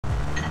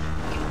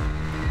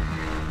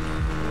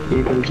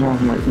Ek het nog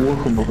my oë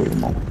gebeur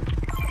man.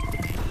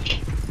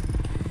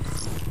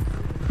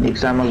 Ek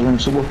sê maar zo'n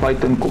super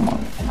fight inkom man.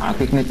 Maak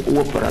ek net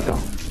oop dat.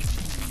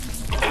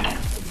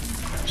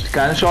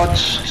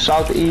 Gunshots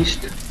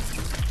southeast.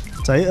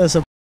 Sy is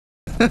 'n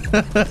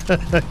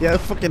ja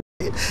fucking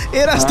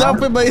era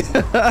stap in my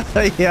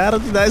ja,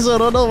 dat is so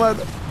Ronald man.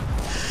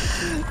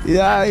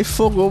 Ja, hy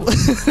fok hom.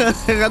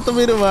 Ek gaan hom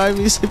weer waar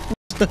hy sê.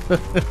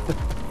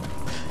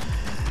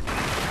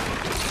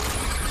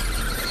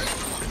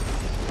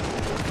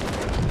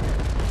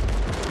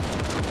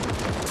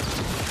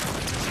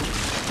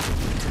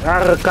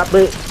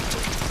 Kape.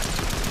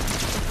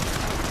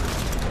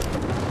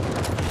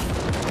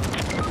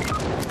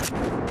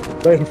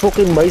 Bij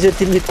fucking mij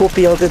zit in die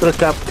koppie altijd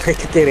rekap.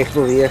 Kijk het terecht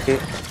beweeg.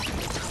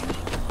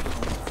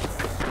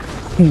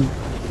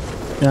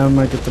 Ja,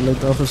 maar ik heb het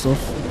leuk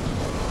afgestoft.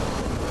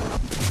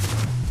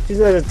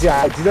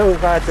 Ja, die dan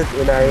gaat het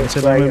en hij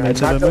mensen bij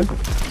me.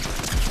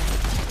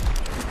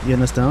 Die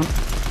is down.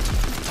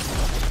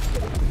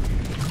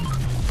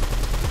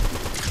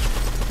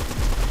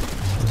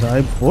 Dus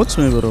hij bots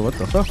me bro, what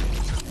the fuck?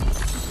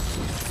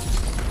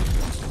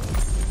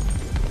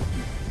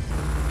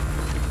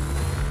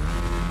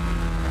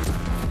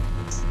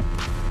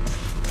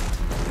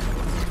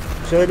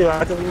 Zo die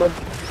water iemand.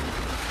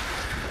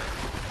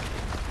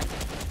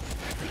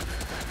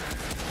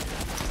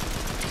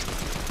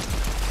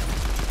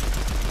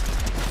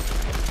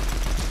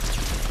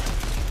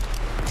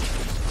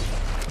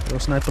 Yo,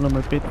 sniper on my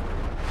pit.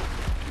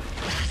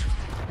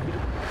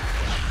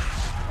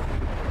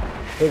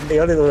 Ik ben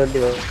jullie door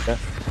die man.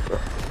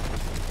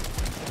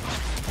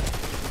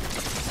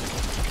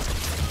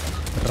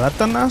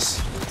 Ratanas?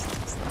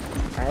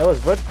 Hij was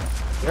wat?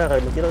 Ja, hij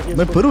moet hier nog eens.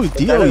 Maar bro,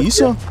 die al hier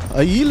zo.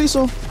 Hij hier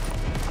zo.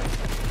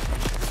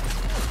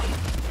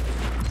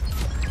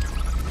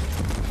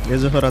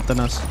 Deze voor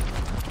Ratanas.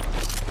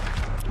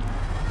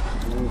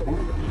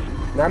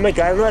 Nou, mijn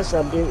camera's,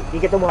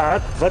 ik heb hem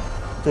gehad. Wat?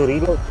 To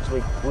reload. So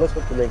ik bullets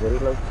wat to make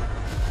reload.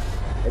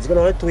 It's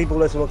gonna hurt 2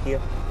 bullets look here.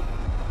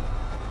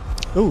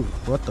 Ooh,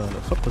 what the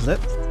fuck was that?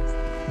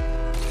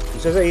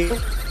 Isa sa iyo.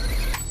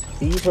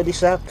 Iyi for the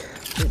sack.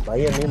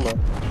 Bayan mo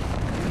man.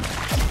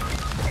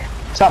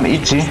 Samen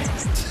ietsie.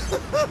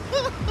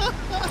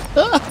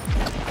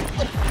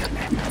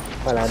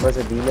 Malaman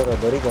sa dealer ka,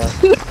 bari ka.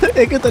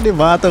 Ik heb aan die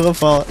water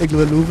gevallen. Ik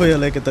wil hoeveel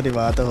je ik heb aan die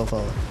water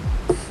gevallen.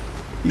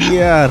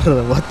 Ja,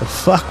 what the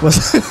fuck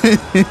was dat?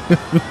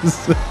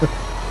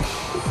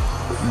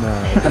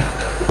 Nee.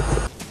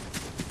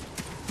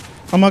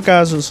 Allemaal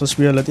casus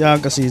gespeeld, ja,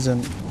 elke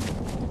season.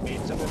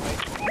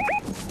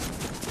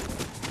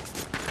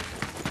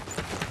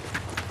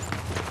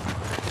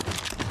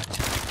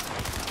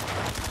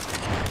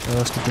 Dat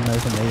was het nou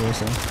van mij is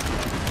dan.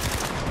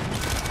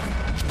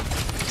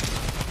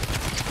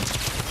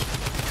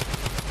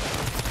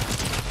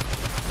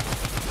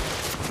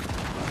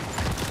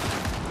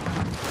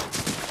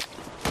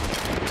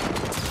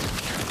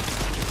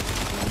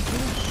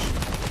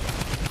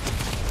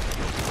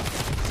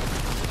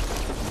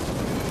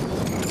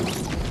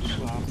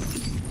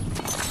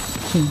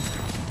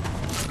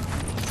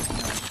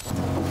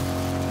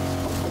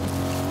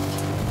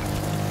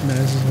 Nee,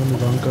 ze is van de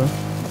banken.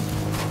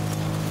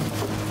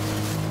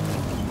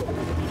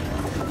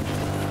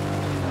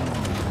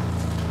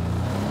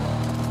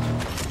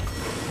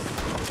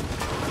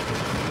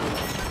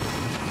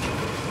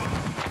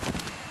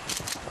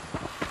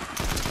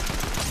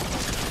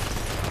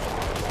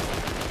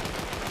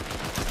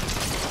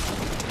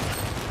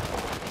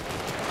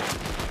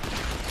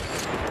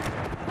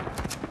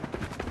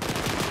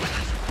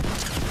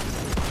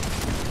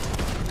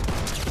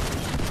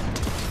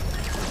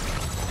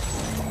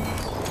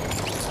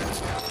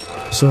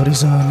 Sorry,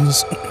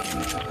 Zanis.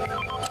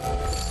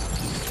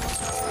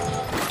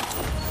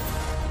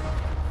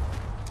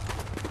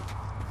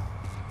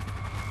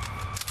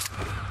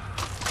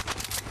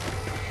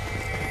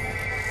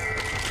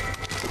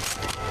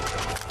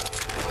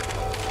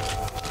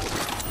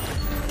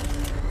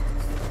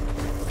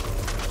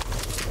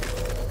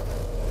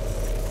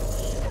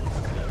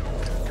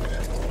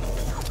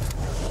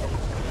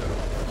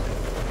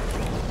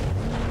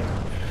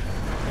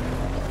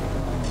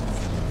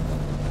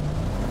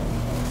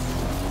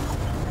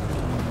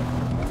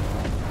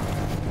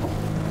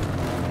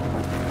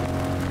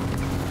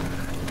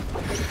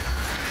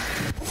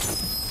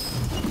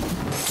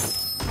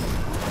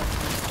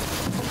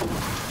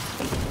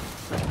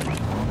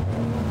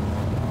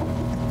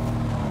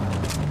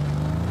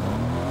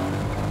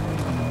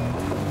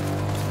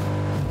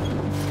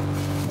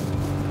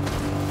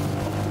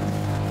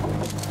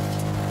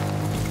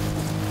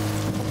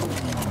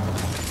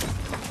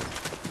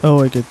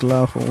 Oh, ik heb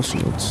klaar voor ons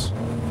shields.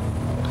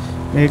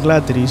 Nee, ik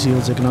laat 3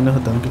 shields. Ik heb nog niet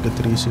gedacht ik heb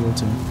 3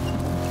 shields in.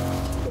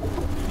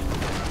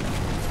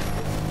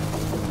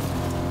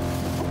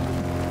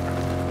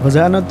 Was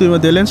hij aan het doen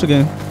met de lens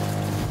oké?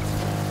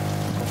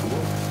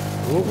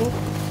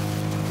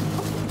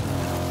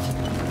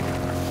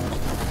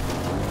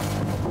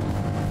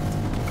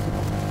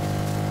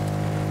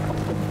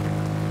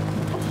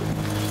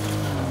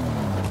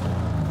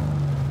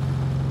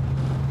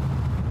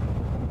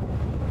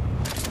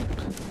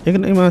 Ik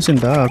kan iemand in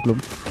daar,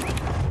 klopt.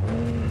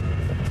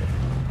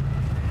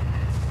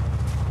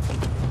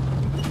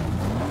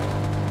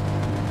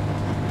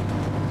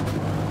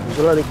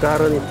 Itulah di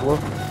karan itu.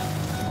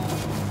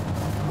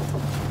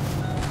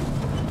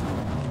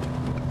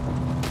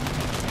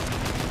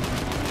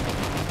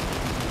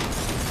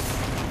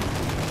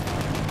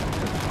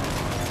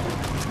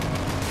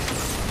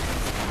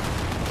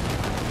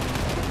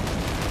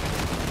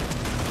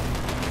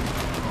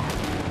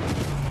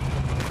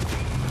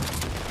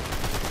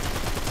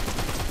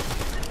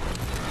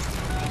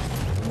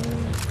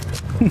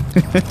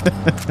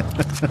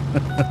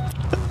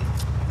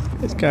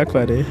 It's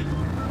kakwaddy.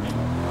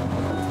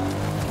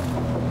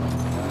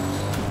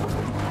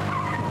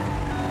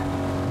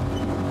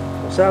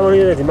 Sama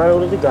rin di mana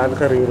ulit gan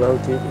kari lang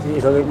ti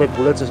isang may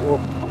bullets is op.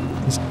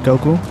 Is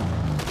Goku?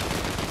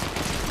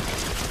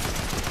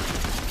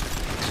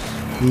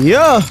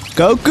 Yo,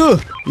 Goku!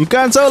 You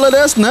can't solo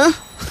this, nah?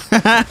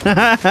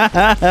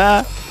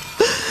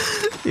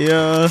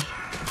 Yo.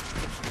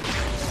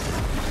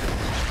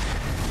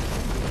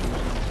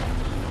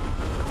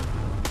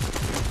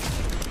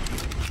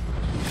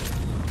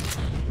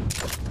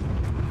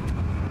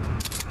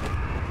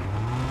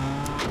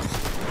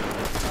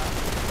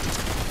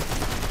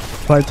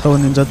 Fight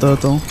gewoon Ninja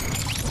Turtle.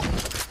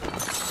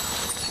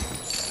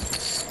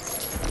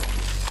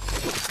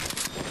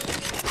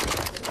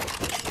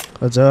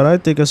 Is that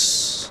alright? Ik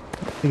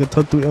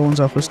had 2 ons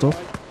afgestopt.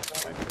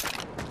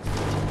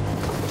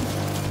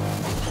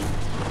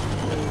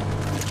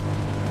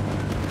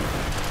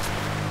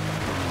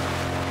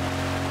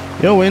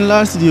 Yo, when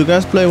last did you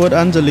guys play with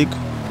Angelique?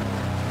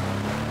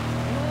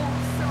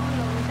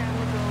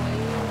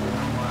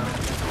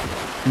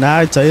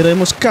 Nah, hij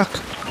moest kak.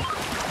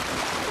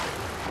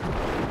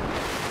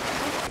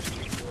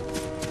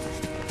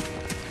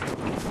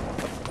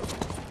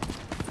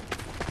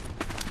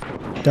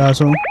 Daar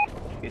zo.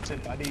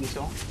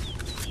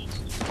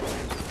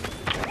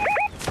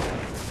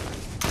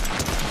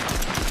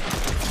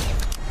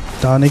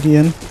 Daar niet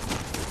in.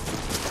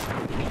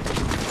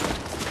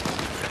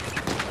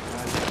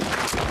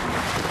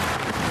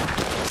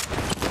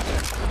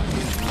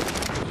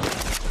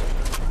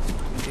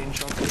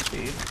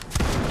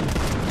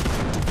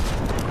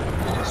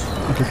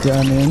 Ik heb die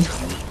aan in.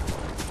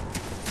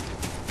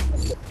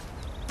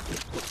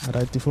 Hij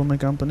rijdt die voor mijn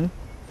company.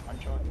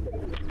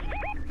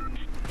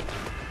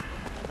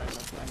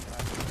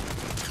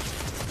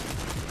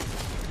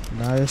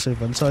 Nice,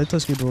 one side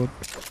is good.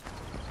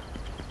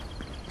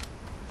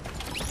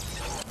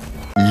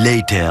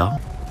 Later.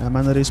 I'm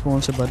on the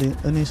response buddy.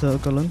 Any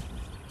circle.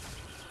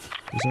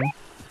 So.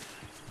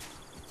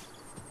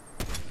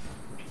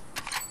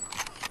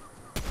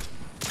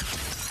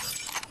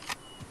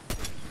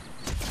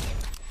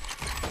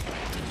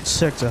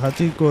 Check had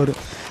hij goed.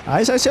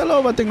 Hij zei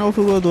zelf wat ik nou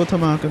voor door te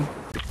maken.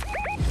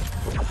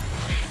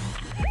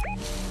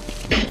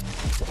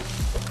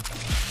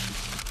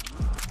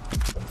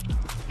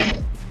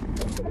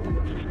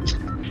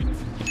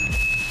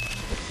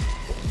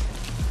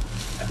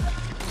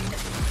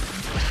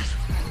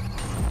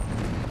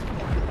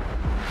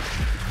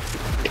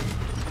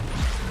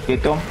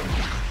 Gitu.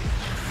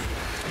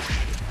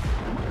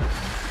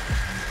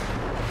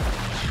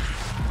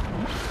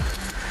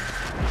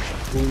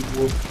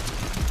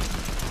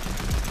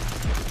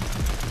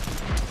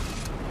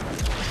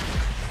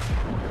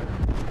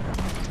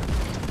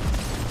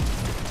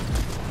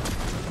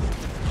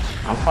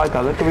 Apa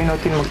kalau tu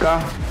binotin muka?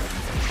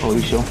 Oh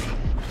iso.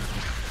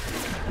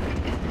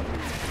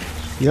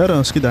 Ja,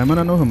 dan schiet hij maar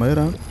dan nog een meer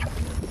aan.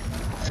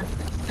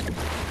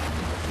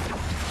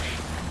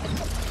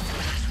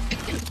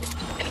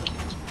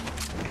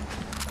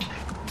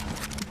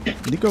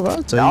 Nico,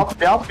 wat? Ja.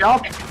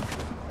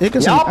 Ik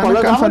is aan de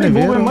kant van de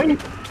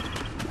wereld.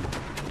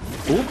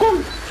 Hoekom?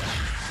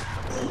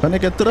 Ben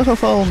ik het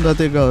teruggevallen omdat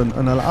ik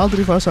een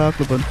L3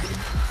 vasthaakte ben.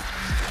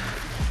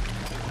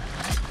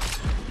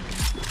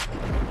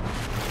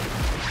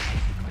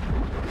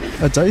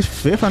 Het is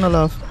ver van de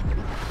laf.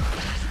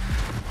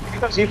 Ik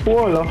was hier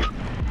voor, hoor.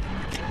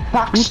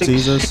 Fuck,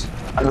 Jesus.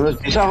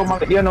 Die zag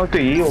maar één auto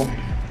hier, hoor.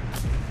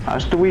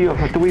 Als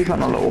twee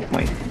van hulle op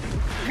my.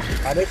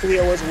 Ada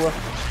twee ouens hoor.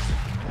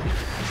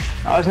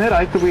 As net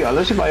hy twee,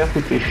 alles is baie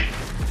goed hier.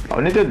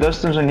 Hou net 'n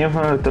distance en een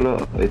van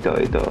hulle het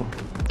 'n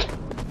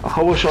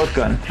goue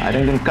shotgun. I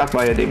dink dit kak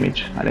baie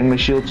damage. I dink my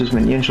shields is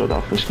met een shot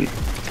afgeskiet.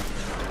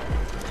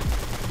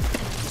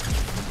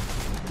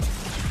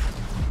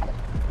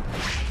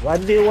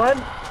 One v one.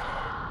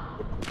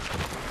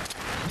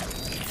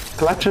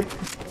 Clutch it.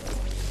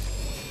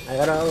 I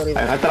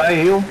I try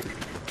heal.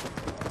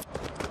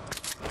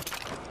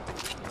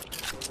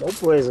 No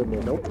poison,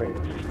 man. No poison.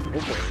 No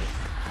poison.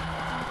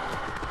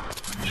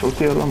 Shot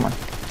hulle man.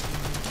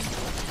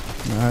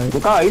 Nee.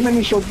 Look aan, hy met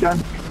die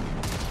shotgun.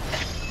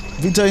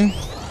 DJ.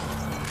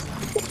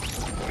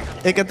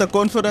 Ik heb te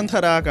confident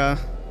geraakt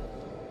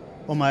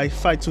om mijn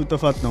fight suit te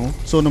vatten nou.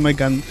 Zonder mij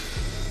kan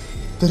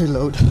te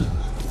reload.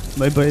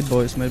 My bad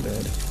boys, my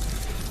bad.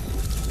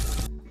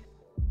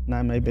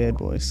 Nah, my bad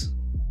boys.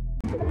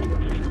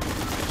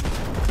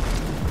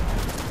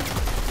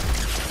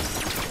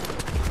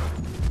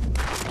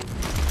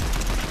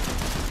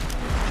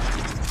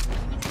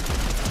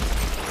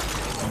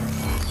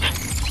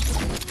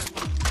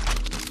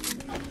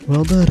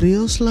 Well, the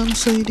real slum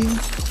siding.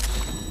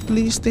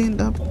 Please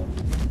stand up.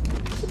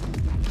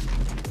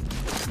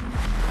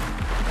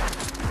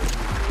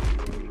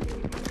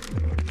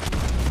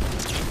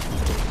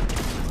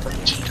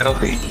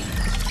 Trophy.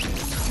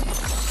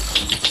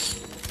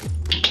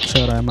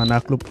 Sorry, maar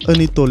nakloop in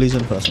die tollies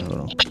en vast,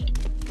 bro.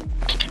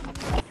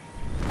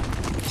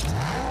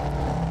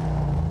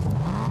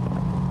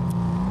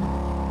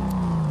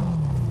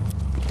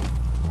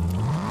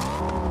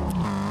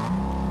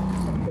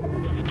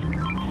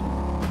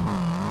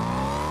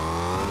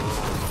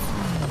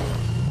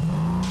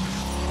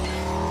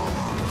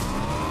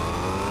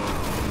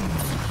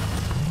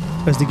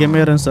 Is die game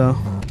weer in zo?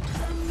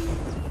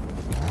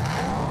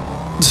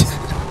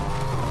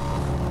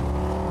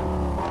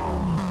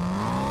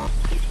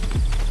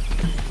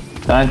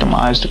 Daar is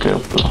mijn eerste keer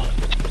op.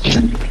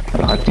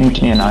 Dat gaat niet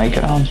in een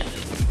eigen aan.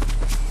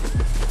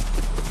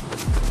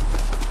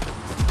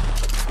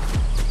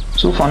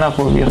 Zo vanaf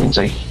weer in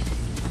zijn.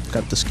 Ik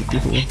heb de skitty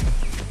voor.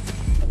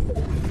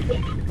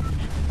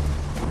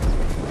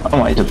 Oh,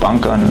 maar de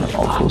banken,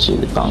 of zo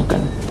de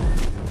banken.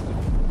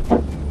 Er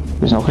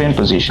is nog geen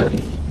position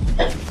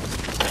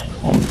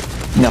om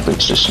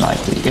nappets te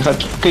snipen. Je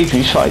gaat kijken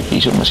wie fight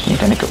die zo misschien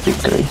kan ik op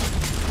dit krijgen.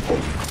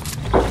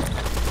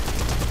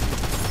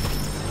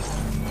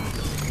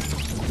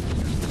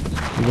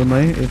 Bij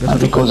mij?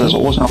 Because as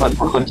ons nog gaat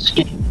begin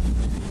skiet.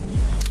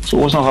 As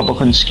ons nog gaat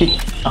begin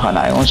skiet, dan gaan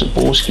hy ons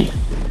bos skiet.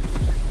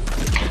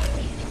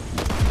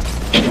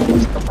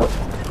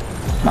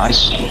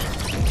 Nice.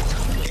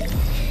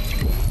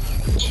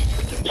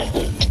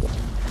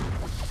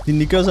 Die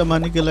Nico sama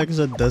ni like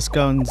sa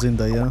discounts in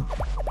daar.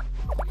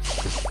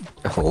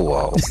 Oh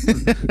wow.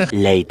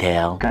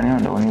 Later. Kan nie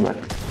onthou nie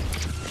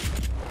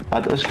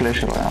wat is Clash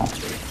Royale?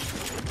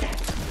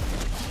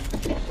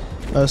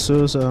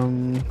 Soos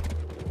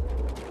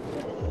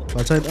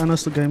wat zijn het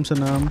anders de games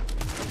naam?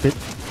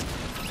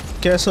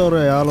 Castle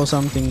Royale or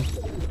something.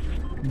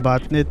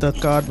 But net de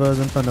card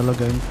version van hulle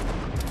game.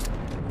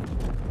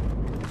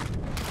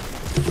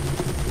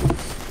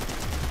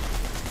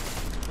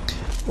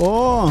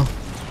 Oh.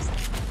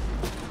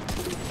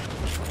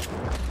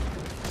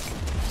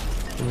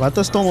 Wat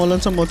is Tom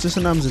Holland zijn mods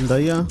zijn naam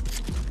Zendaya?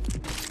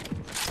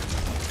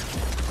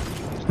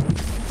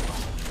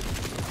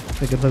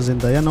 Ik heb van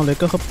Zendaya nou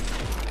lekker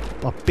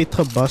pit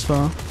gebast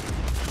van.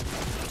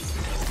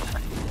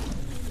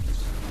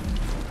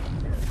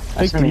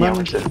 Kijk die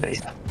man.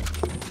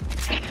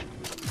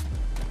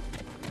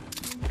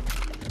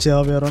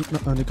 Tel weer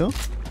rond, Nico?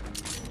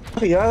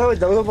 Ja,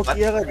 dat wil ik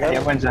hier.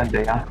 Ja, van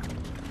Zendaya.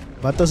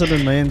 Wat is er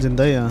met mij en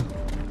Zendaya?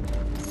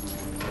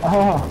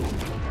 Oh.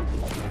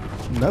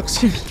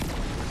 Niks.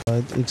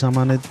 Ik zou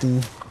maar net die...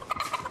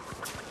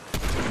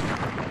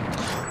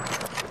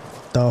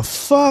 The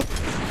fuck?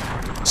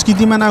 Schiet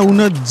die man nou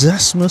 100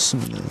 jasmus,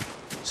 man.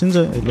 Zien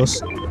ze? Hij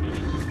los.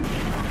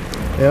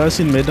 Ja, we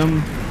zien met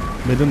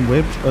een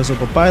web, als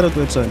op een pirate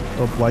website,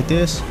 op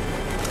YTS.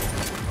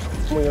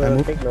 Hij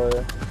moet...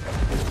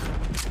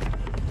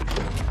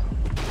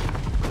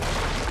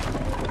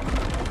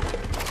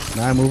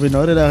 Nah, movie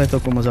nou dah itu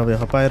aku masih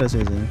avia pirates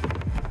sih.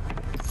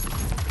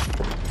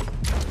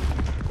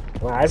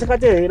 Maar hij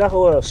gaat hier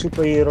gewoon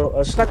superhero.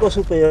 Als het ook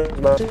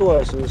superhero, maar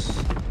zoals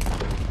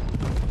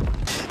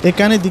Ik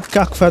kan niet die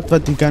kakvat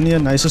wat die kan hier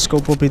een nice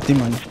scope op het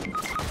man.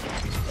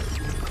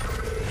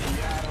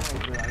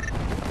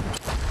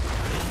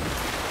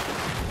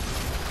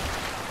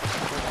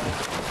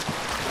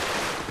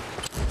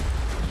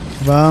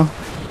 Wow.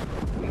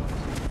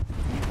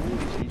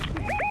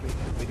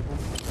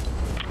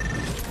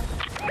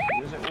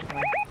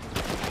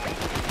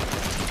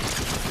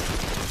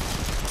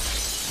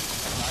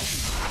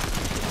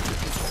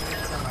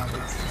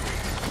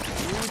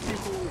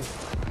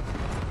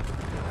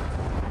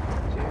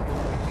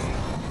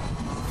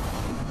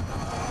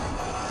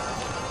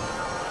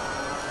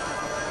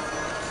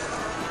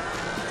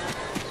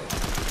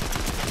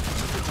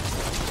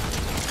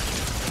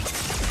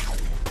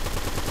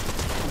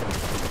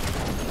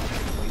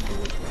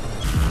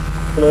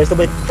 No, it's a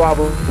bit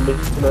problem.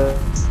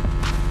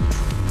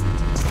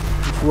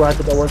 Who had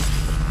that one?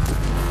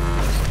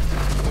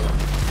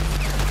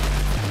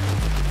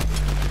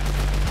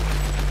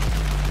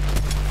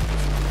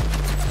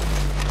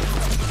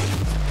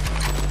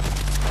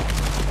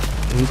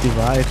 Weet je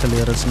waar ik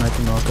geleerd het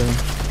snipen maken?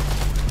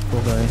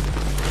 Oké.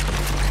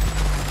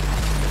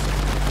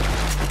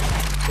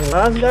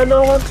 Waar is dat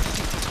nou wat?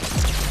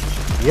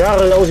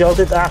 Jarenlang was je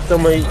altijd achter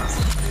mij.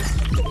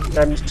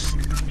 En...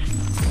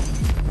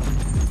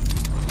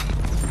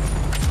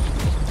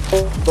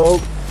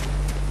 Oh.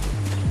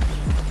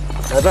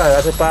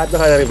 Ada sepakat na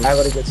dari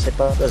bago rin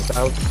sepakat na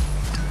sound.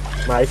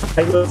 May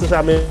fight ko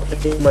sa amin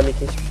ng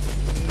maniki.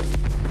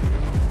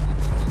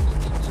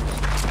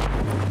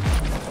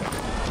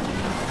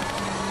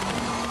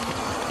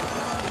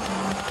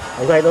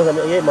 Ang fight ko sa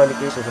amin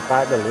maniki sa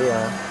sepakat na liya.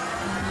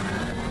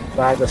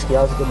 Bakit na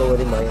skills ko na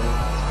rin may.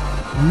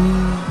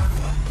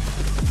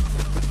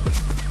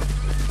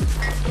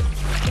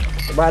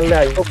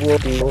 Bala, yo buo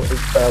ito buo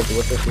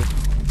ito.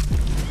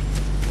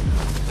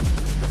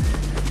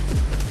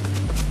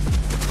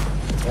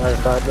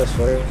 partners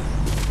for it.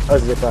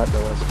 As the partner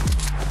was.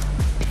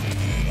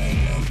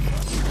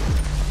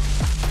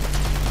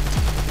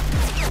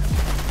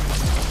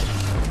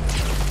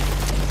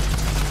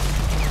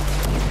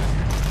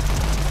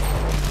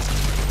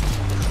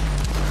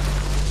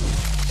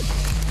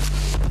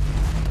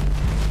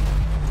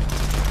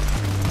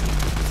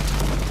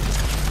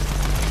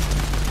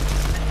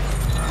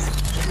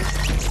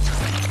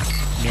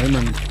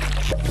 Man.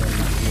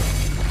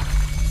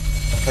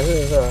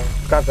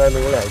 Kakak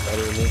nung lại tại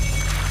vì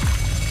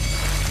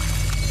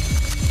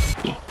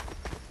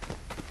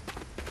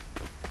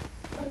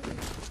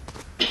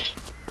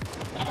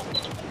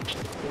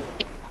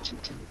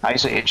Hij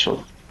is een headshot.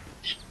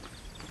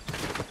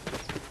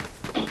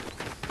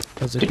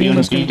 As a Ik ping ben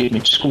was een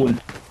met schoen.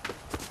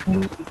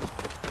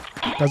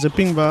 as a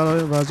ping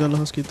waar ze hulle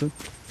geskiet het.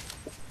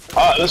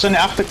 Ah, dat is aan de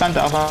achterkant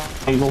af.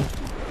 Een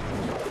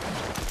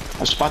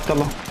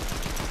spattelen.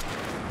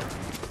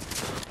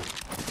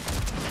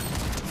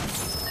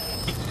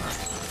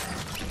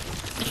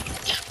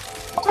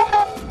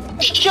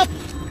 Shit!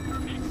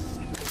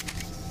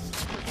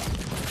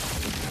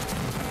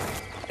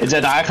 Is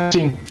het daar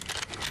gezien?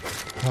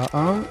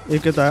 Ja,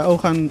 ik het daar ook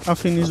gaan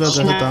affinies wat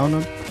ze gedaan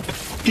hebben.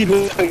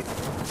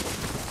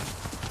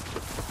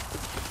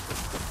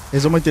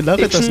 Is omdat je lacht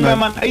Ik als zie nou.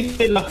 mijn man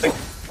uitlachen.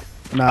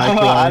 Nou, ik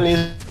Alles.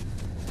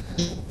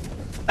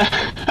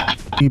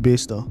 niet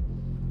best hoor.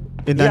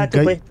 En ja,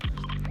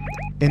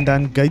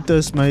 dan gate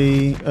is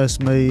my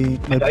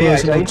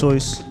personal ja.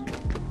 choice.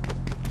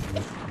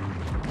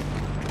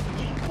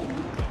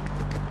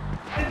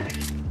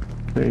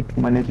 Ik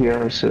maar net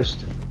weer assist.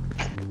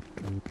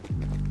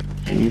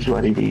 It is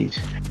what it is.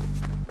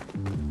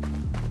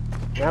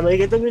 Ja, maar ik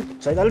heb het niet.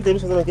 Zijn alle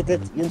teams dat ik het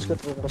eens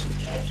gaat voor was.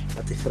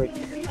 Dat is vrij.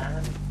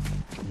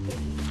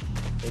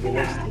 Ik ben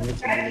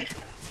niet.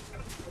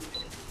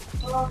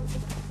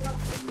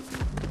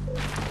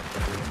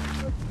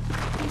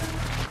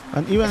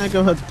 En even ek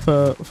het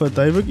vir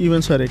David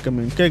Evans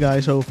recommend. Kyk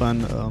hy so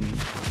van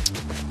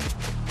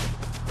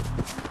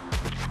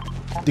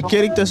die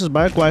characters is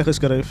baie kwaai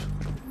geskryf.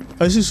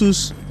 Is nie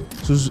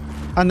soos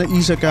ander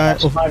isekai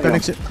of kan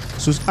ek sê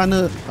soos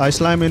ander hy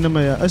slime in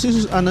my. Is nie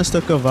soos ander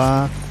stukke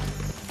waar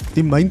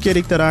die main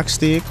character raak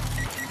steek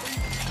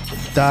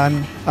dan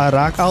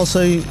raak al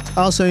sy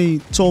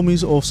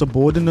zombies of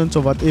subordinates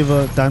of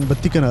whatever dan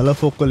beteken hulle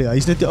fokol.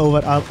 Hy's net die ou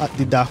wat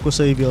die dag ko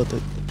sy wild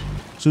het.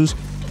 Soos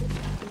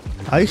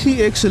hulle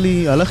gee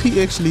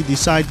actually die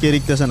side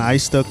characters en hy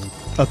stuk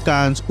 'n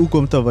kans ook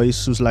om te wys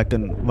soos like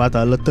wat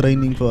hulle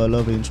training vir hulle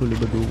eventually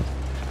bedoel.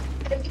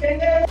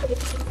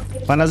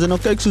 Want as jy nou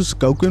kyk soos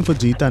Goku en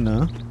Vegeta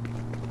ne?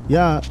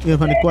 Ja, een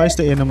van die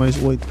kwaaiste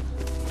enemies ooit.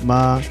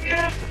 Maar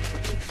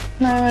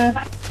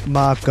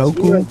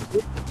Goku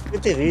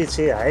Weet jy wie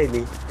sê hy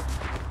nie?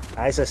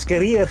 Hy is 'n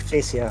scarier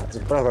face ja.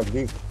 Dis praat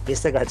wie. Dis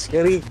te gat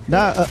scary.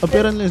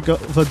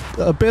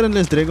 apparently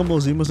is Dragon Ball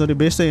Z mos nou die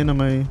beste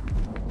enemy.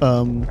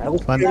 Hy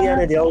was scary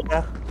aan die ou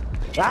dag.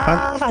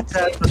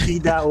 Het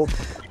begin daarop.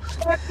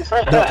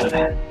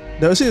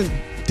 Nou sien,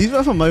 dit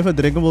wat van my vir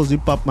Dragon Ball Z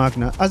pap maak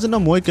nou. As jy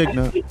nou mooi kyk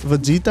nou,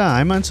 Vegeta,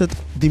 hy man sit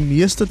die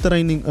meeste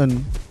training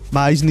in,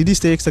 maar hy's nie die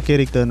sterkste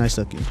karakter in hy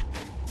stukkie.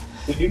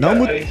 Nou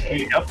moet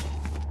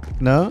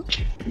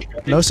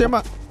Nou sê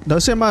maar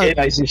En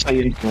hy is die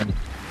science man.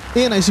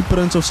 en hy is die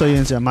Prince of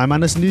Science, ja, maar my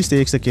man is nie die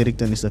sterkste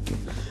karakter in die stukkie.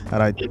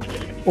 Alright.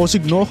 Ons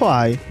ignore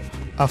hy.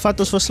 Afvat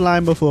ons vir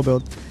Slime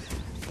byvoorbeeld.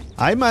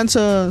 Hy man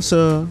se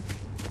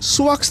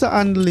swakste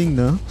handeling,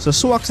 ne? Sy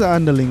swakste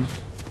handeling.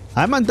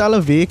 Hy man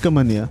alle weke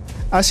meneer.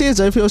 As jy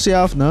vir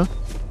jouself, ne?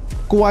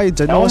 Kwaai,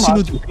 jy nou sien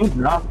hoe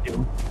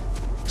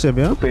sê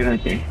jy?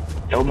 Parenting.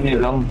 Jou meneer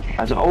lang.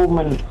 As 'n ou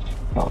man.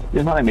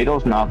 Dis maar 'n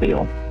middels na vir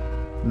jou.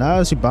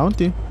 Nou, is die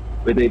bounty.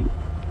 Weet jy?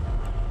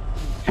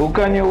 Hoe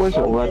kan jy oor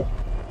so wat?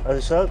 Hy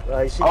sê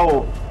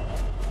Oh,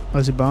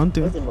 Is die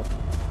bounty.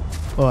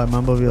 Oh, hy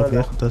man weer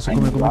weg. Dus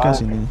kom ek kan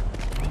sien nie.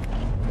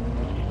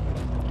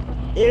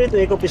 Toe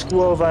ek op die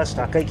skool was,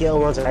 dan kyk jy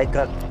ons ryk.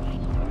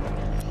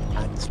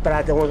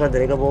 Spraak ons van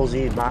Dragon Ball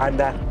Z,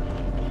 maandag.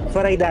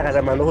 Vrydag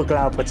as maar nog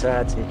klaar op het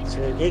straat. So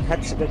ek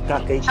het se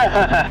kyk.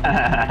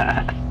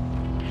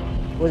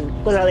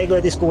 Ons al ek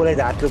op die skool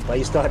daar toe,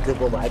 by start toe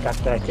kom hy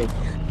kyk.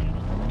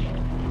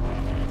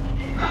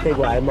 Kyk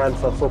hoe hy man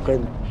vir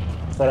fucking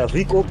vir 'n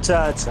week op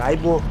chat, hy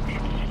bo.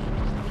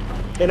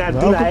 En dan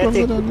doen hy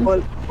het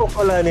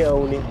ook nie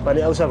ou nie. Maar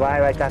die ou se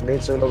waai kan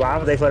net so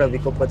normaal hy vir 'n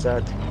week op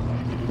chat.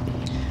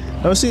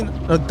 Nou sien,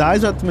 daai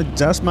is wat met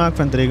just maak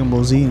van Dragon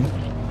Ball Z.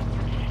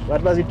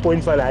 Wat was die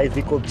point van hy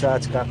week op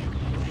chat kan?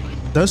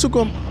 Dis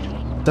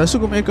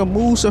hoekom ek 'n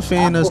moose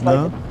fan is,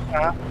 né?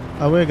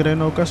 Ek ry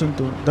nou kasin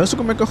toe. Dis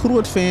hoekom ek 'n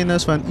groot fan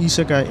is van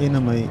Isekai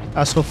anime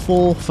as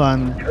gevolg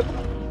van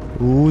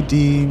hoe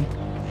die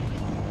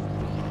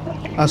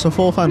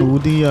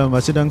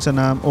wat se ding se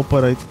naam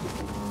operate.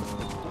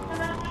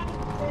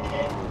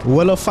 Hoe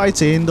hulle fights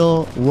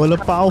handle, hoe hulle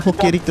powerful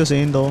characters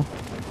handle.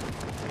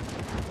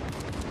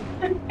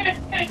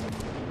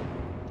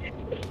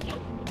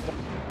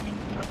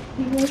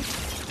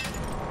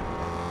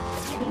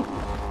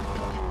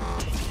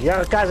 Ja,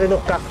 elkaar zijn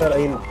nog kakker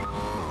in.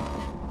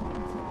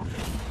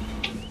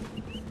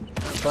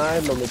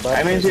 Fine, no me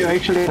I mean, you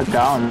actually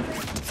down.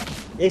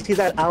 Heeft hij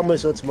daar allemaal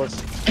soort mos?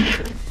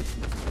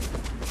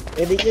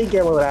 En ik heb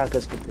hem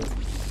raken, schieten.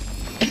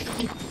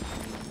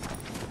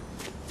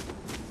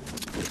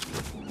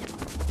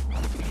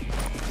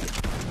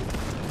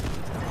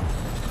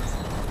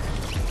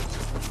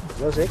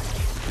 Zo zeg.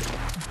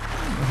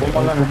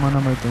 Kom maar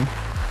naar mij toe.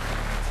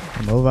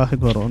 Nou wacht ik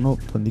wel op,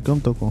 want die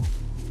komt ook al.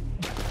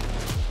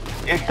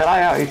 Ik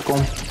draai uit, ik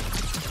kom.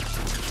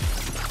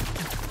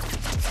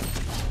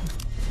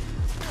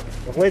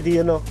 Nog met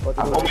hier nog. Wat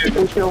Kom je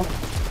goed, joh.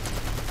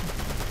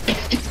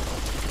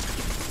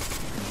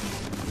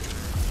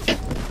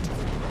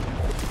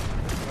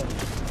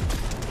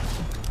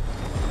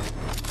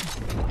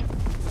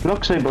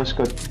 Blok sy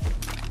basket.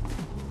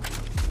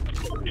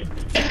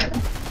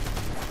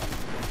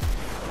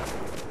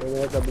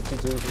 Ik heb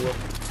het doen voor.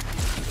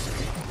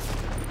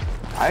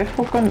 Hy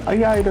fucking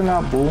ai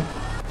daarna boel.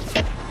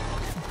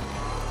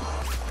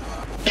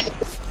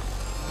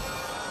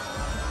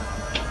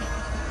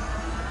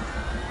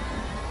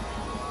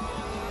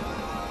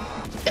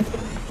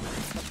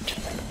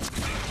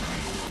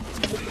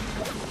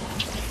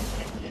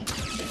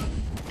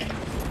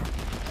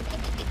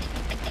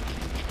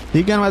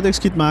 Die kan wat ik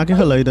schiet maken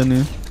geluiden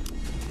nu.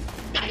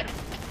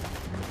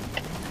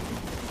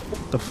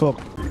 What the fuck?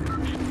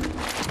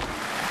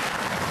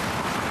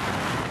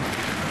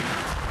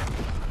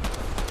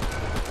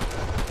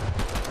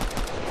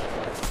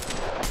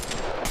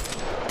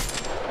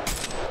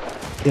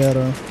 Ja,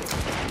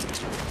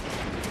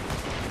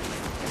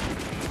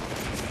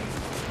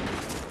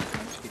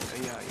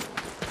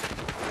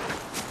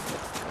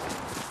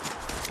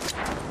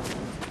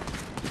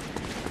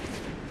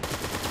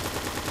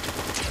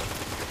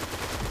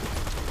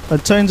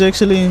 it change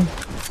actually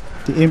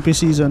the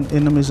NPCs and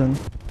enemies and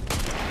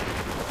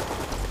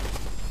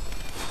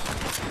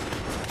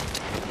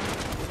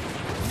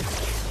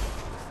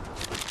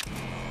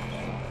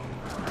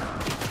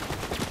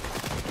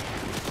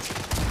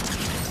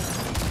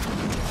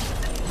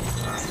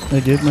I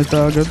get my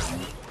target.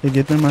 I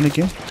get my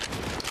mannequin.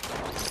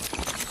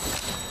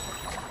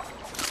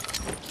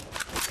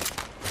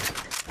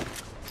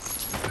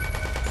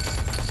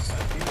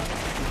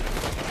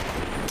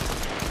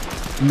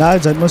 Nou,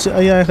 dit moet sy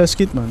eie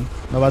geskiet man.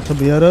 Nou wat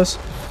gebeur is,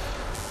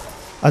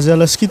 as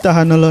hulle skiet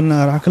dan hulle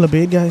raak hulle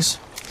bad guys.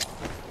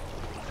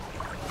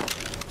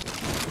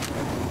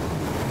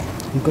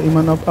 Hier kan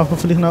iemand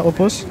afgevlieg na op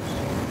ons.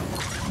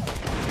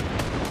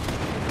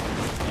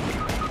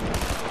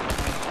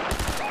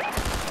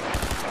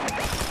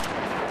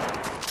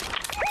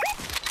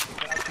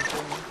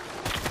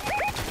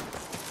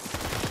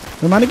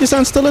 De mannetjes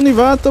staan stil in die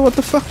water, what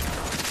the fuck?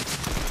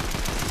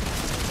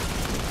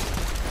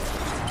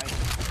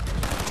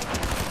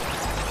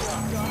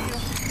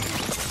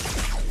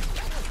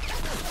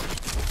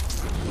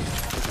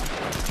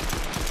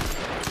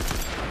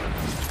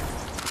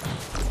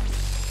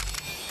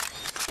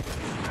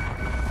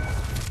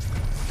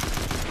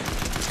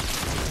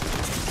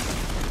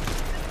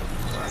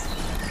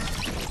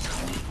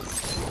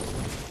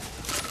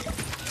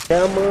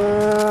 Ja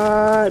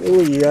man,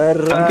 oeh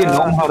jara. Dank je,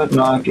 Knoam gaat het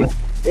maken.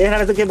 Ik ga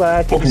het ook even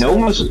maken. Of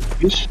Knoam is...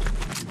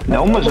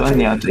 Knoam is aan,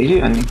 ja, het is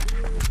hier aan niet.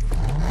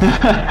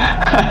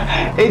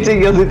 Ik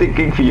zeg dat dit een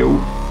kink voor jou.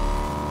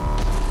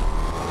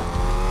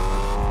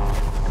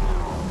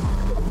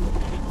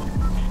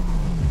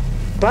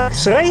 Pak,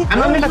 schrijf. En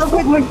dan is het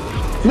ook niet.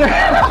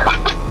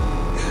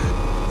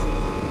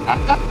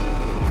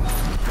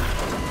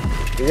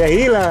 Ja,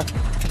 hila.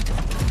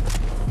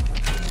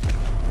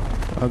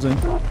 Wat zijn?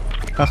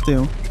 Achter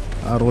joh.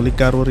 Rolly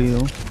carry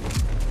joh.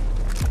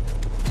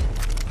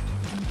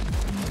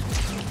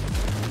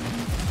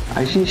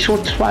 Hij is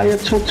shots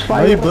fired.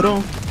 Hey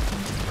bro.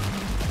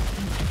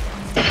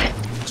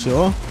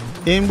 Zo.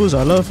 Eén boes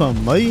alle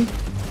van mij.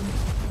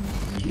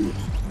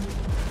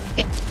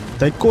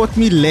 Hij caught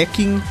me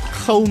lacking.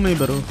 Gauw mee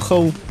bro.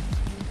 Gauw.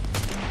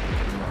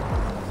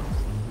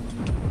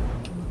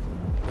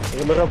 Ik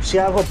heb maar op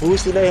Sjava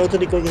boost in de auto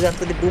die kon je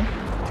achter die boom.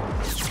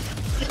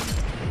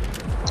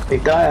 Ik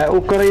ga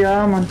ook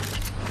ja man.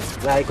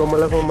 Nou, ik kom maar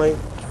even van mij.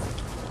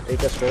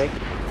 Ik als werk.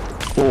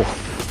 Oh.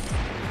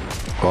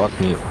 God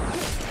me.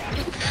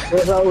 Zo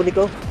is dat,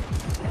 Nico.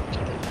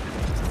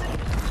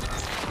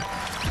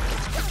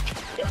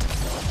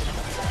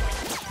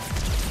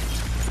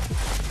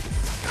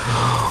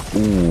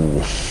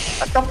 Ooh.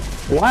 Top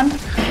one.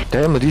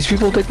 Damn, these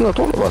people taking out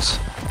all of us.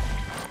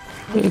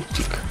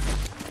 Hectic.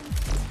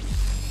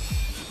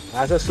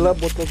 Hij is een slap,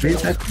 wat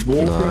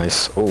ook.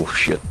 Nice. Oh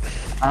shit.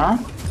 Huh?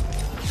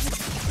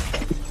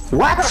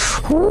 What?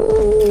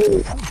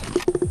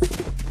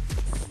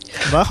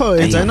 Wacht hoor,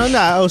 het zijn nog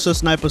nou zo'n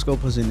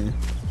sniperscope gezien hier.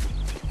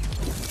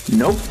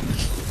 Nope.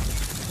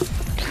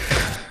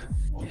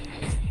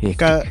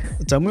 Kijk,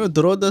 dan moet je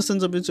draw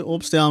distance een beetje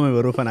opstellen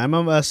met bro. Van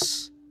hem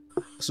was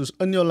zoals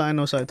in jouw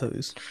line of sight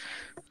geweest.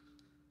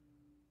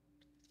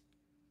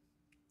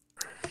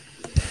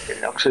 Ik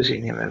heb nog zo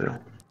zien niet meer bro.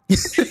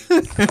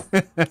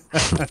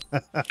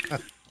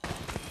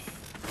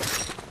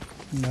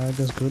 Nah,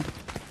 that's good.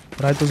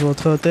 Right ons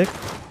wordt geattacked.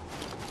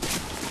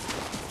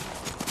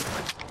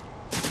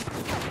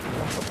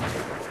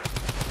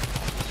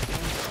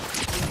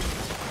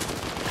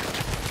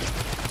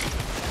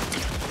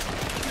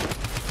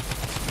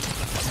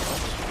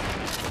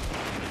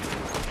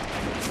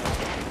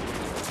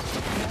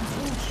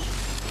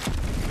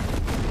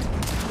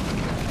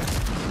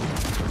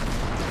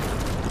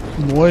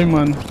 Mooi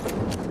man.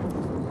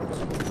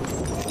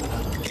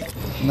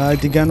 Nou,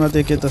 die gun wat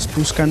ik het als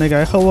push kan ik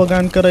eigenlijk wel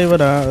gaan krijgen wat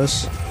daar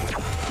is.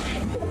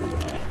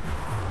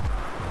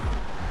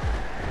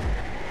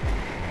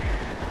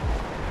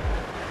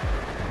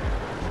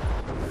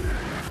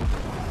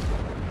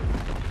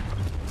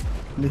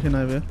 Lig je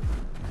nou weer?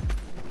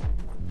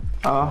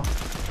 Ah,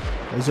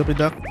 Hij is op je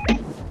dak.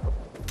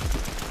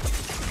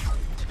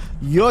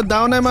 Yo,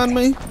 down hem aan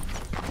mij.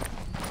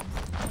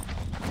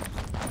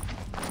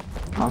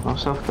 maar van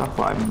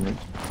 5 minuten.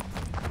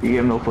 Die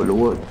hebben nog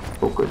verloren.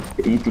 Ook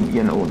het eten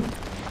 1-1.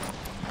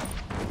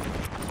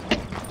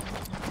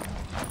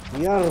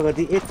 Ja,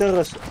 die eter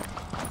is...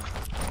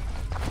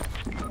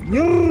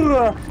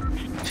 Ja!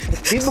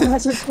 Die man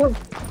has het goed.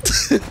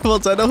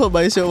 Wat zijn er voor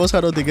mij zo was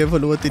gaan dat ik heb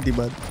verloren in die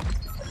man.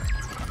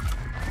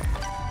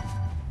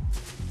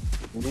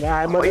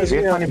 Ja, maar dat is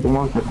weer...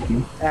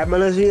 Ja, maar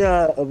dat is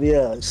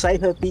weer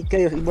Cypher PK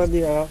of iemand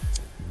die...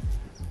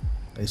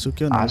 Hij zoekt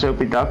je Ah, nou. zo op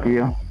je dak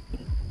hier.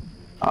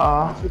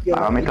 Ah,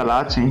 met te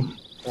laat zien.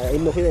 Ja,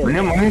 één nog in.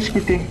 Meneer, maar nu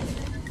schiet hij.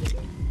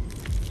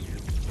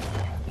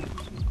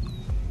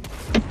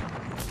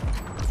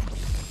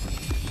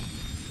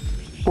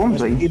 Kom,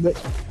 zei.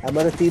 Ja,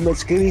 maar de team met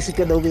skills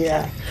kan ook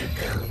weer...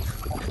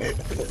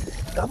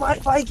 Come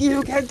on, Mikey,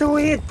 you can do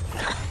it!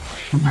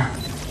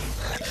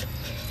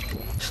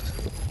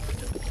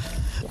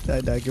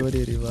 Nee, dank je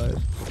meneer, maar.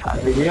 Ja,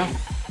 video.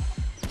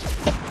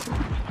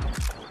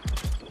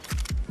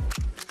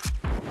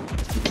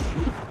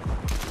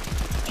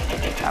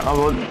 Ja, maar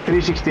wel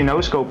 360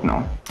 no-scope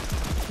nou.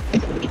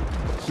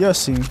 Ja,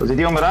 zie. Wat zit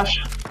die onder rush?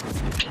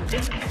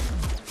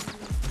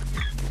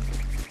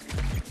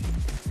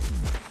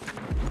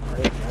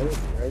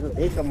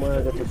 Ik kan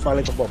maar dat val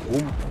ik op een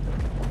boom.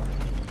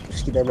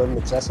 Misschien hebben we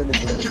met 6 in de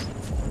boom.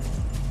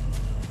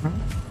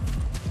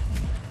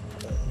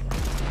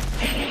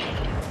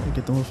 Ik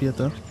heb nog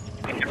 40.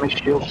 Ik heb mijn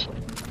shields.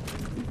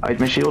 Hij heeft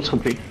mijn shields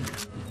gepikt.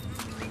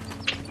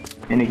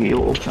 En ik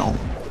heel op snel.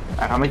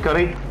 Hij gaat met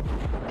curry.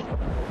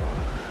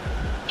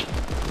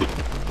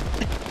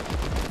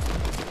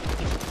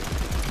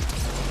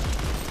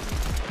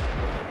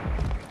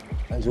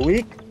 Hij is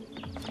weak.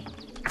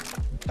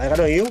 Hij gaat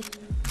naar heel.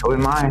 Zo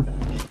in mij.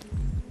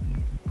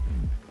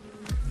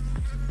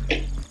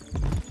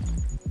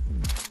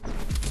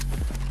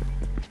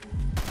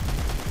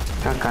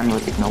 Dat kan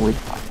wat ik nou weet.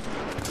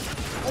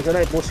 Hij gaat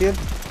naar het bosje.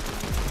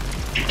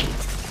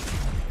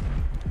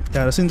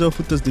 Ja, dat zijn zo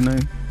goed als die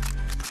 9.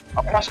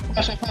 Oh, pas.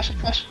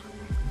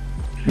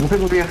 Moet ik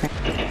proberen.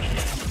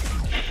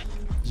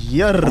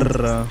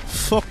 Jarra,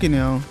 fucking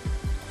hell.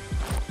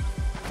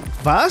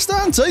 Waar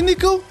staan zij,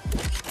 Nico?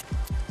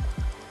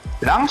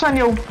 Langs aan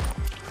jou.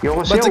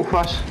 Jongens, Wat heel ik-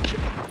 vast.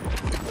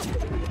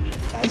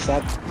 Hij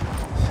staat.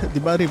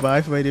 Die man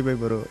revive mij niet meer,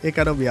 bro. Ik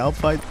kan op jou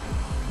fight.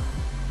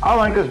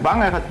 Oh, ik is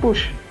bang, hij gaat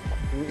push.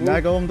 Ja,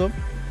 ik kom op.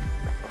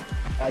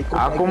 Hij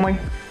komt, Ah, kom maar.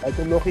 Hij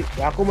komt nog iets.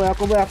 Ja, kom maar.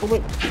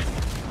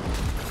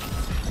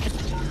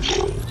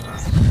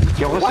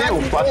 Jongens,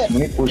 heel vast. Moet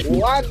niet pushen.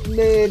 One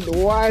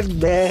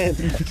man.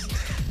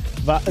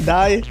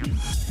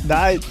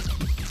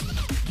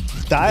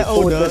 Die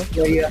owner.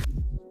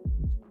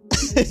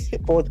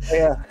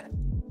 Ja.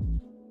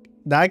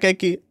 Daar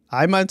kijk je.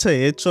 Hij maakt zijn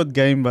headshot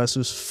game was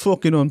dus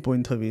fucking on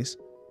point geweest.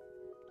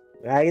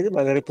 Ja, je moet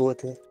maar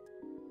reporten.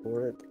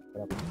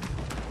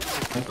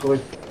 Goed.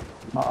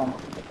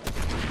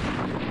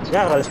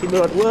 Ja, alles schiet me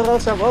wat oren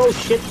af. Oh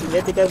shit,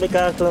 net ik uit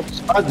elkaar klap.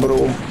 Spat,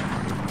 bro.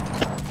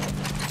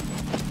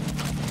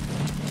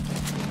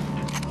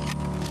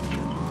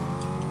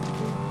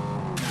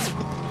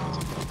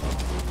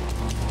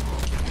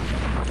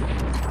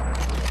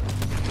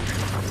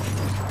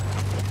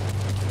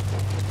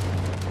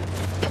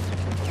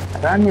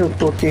 Rani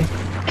utoki.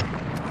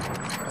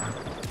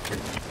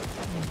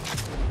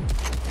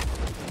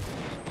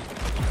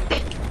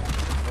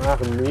 Ach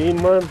nee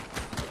man.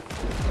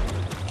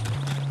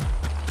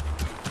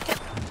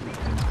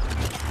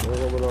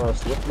 We nog een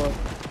slot man.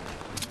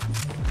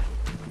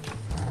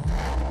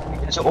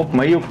 Is op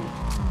mij op.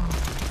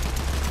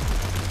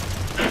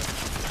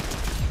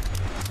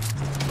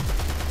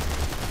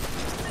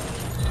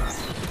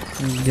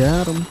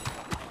 Got him.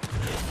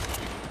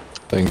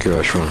 Thank you,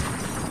 Ashwin.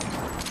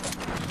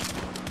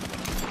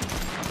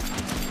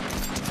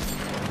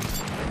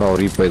 I'll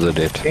repay the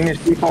debt. Thing is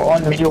people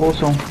on me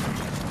also.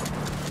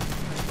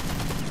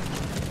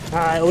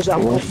 Ah, hij was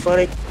aan het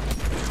verrek.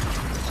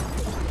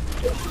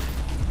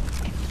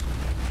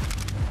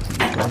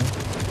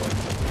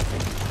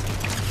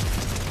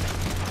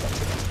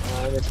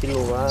 Ah, dat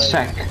viel waar.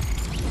 Sack.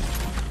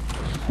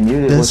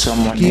 Knew there was The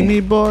someone skinny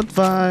here. bot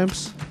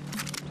vibes.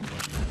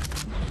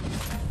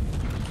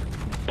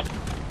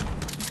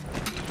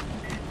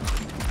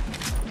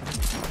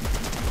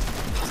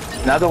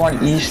 Another one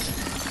east.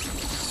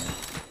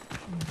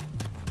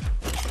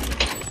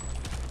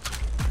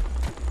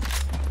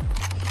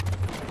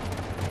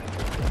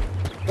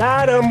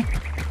 Got him.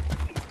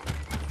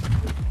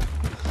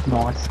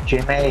 Nice,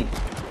 Jimmy.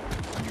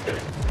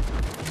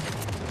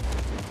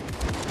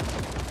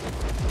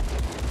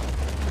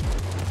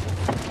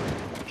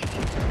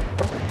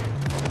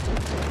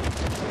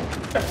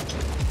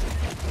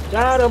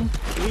 Got him.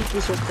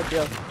 He's op de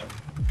bel.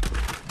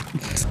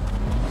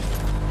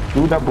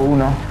 Doe dat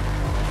bonen.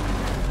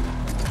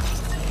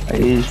 Hij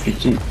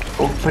is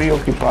ook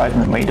preoccupied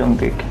met mij,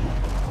 denk ik.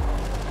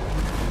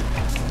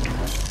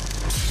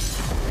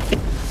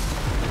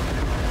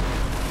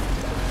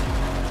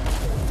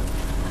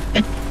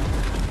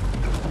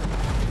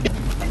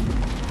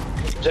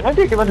 Zeg maar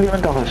kijken wat er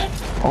iemand is.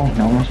 Oh,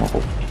 nou is nog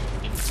op.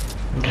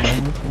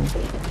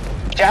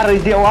 Ja,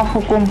 is die al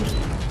afgekomen.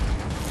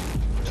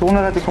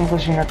 Zonder dat ik hem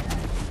gezien heb.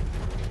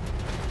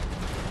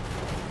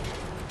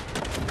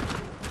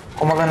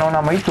 Kom maar nou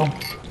naar mij toe.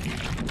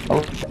 Oh.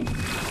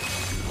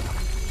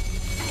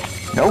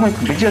 Nou, met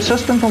een beetje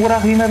assistant van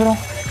waar hier bro.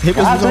 Ik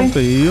was niet aan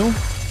veel.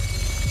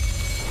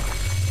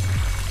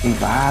 Die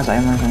waar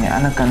zijn we aan de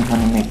andere kant van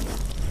de nek.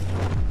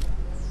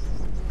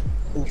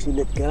 Ik zie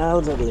het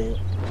koud alleen.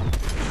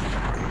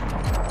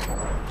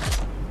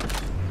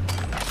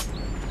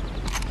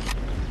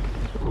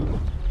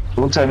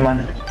 Goed zijn man.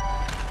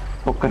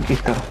 Ook kan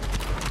ik er.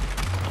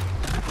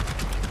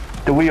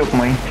 Doe je op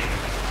mij.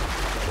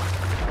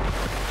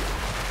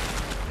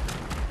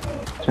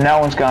 So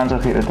now ons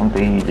kans hier het om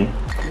te healen.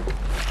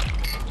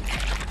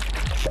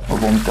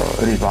 Of om te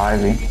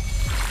reviven.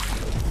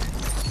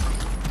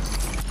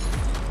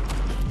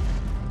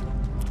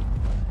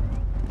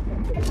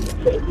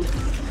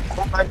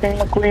 Kom maar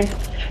tegen queen.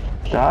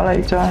 Daar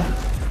iets aan.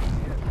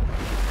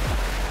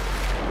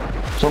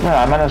 Zo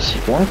maar maar is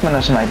ons met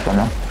een sniper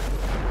nou.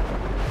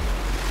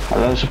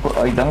 Hallo,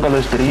 ik denk al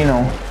is 3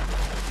 nou.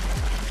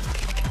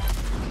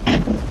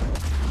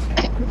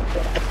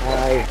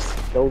 Nice.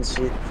 Don't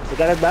shit. Je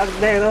kan het maken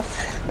nee nog.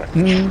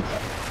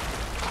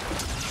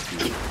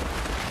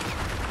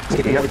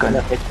 Ja, kan.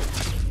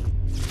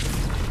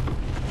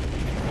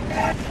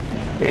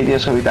 Dit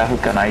is zo iets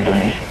kan hij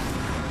doen niet.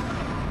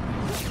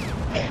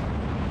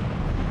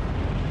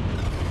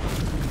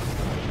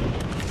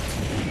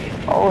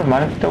 Oh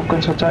man, het ook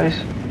een soort thuis.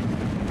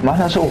 Mag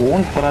nou zo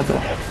rond praten.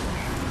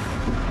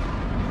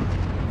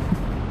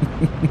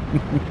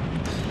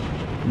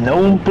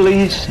 Knoam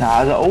please.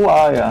 Nou,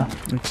 dat ja.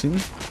 Ik zie.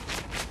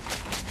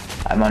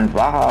 Hij man,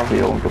 wacht even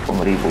joh, ik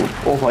kom reboot.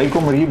 Of hij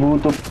komt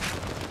reboot op.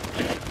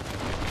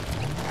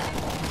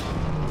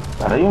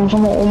 Daar je hem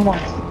zomaar om man.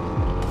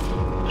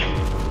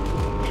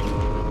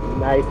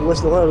 Nee, ik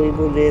moest nog wel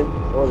reboot in.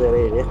 Oh, daar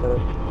is weg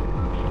dan.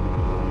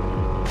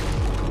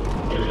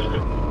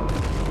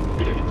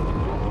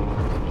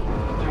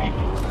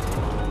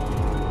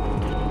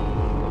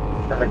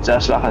 Met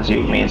 6 lachen zie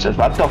ik mensen.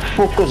 Wat de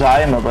fuck is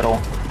hij me bro?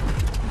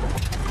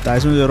 Daar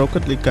is met de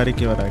Rocket League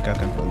karretje waar ik kan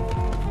van.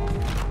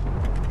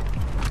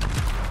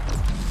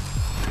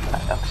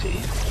 Actie.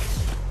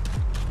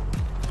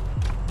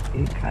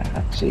 Ik ga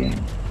dat zien.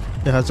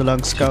 Je gaat zo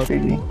lang scout.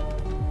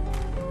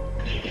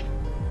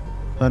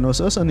 En was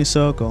us aan die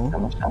circle.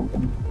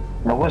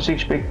 Nog een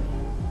six-pick.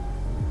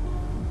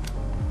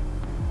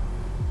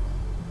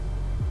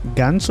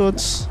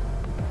 Gunshots.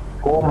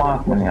 Kom maar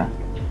meneer.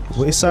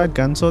 West side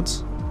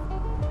gunshots.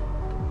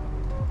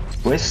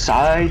 West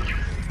side.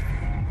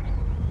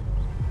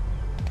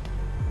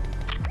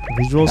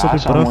 Visuals op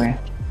de brug.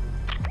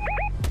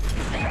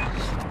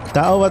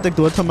 Daar wat ik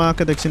doorgemaakt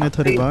heb, ik zie net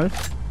revive.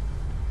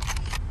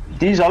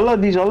 Die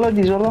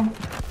zullen.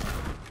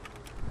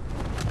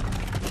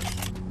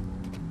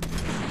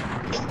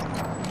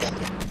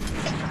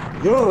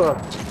 Jongen.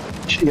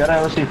 Ja,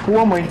 hij was niet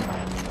voor mij.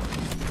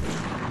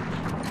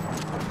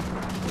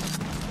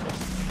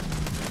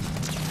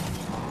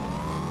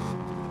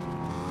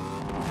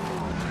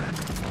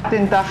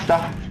 In 80.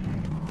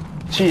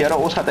 Zie je,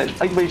 ons gaat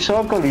uit bij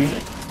cirkel hier.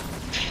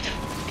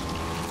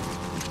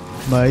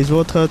 Maar hij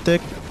wordt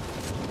geattackt.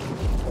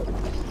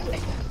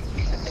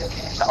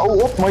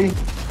 Nou, op mij.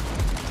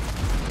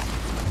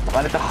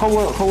 Maar het is een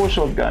gouden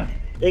shotgun.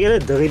 Ik heb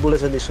 3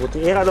 bullets in die soort.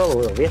 Hier gaat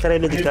nog weer gaan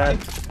met die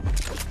kaart.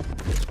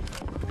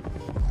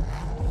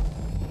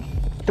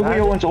 Doe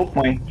jongens op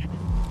mij.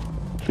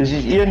 Dus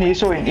is één hier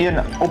zo en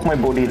één op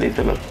mijn body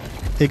letterlijk.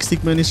 Ik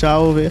stiek me in die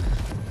shower weer.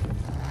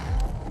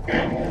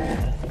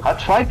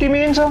 Gaat fight die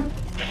mensen?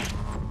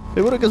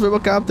 Ik word ook eens bij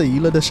elkaar op de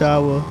healen, de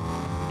shower.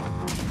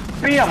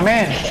 Ja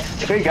man.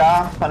 Kijk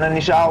ja, van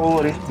een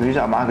shower. Dus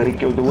dat mag ik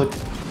jou doen.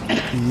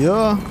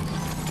 Ja.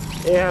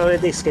 Ja,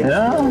 weet ik skin.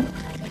 Ja.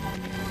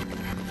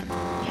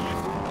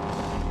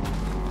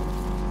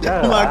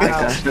 Ja,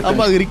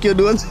 mag ik je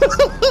doen.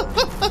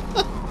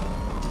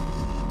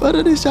 Maar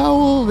dat is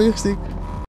shower weer stiek.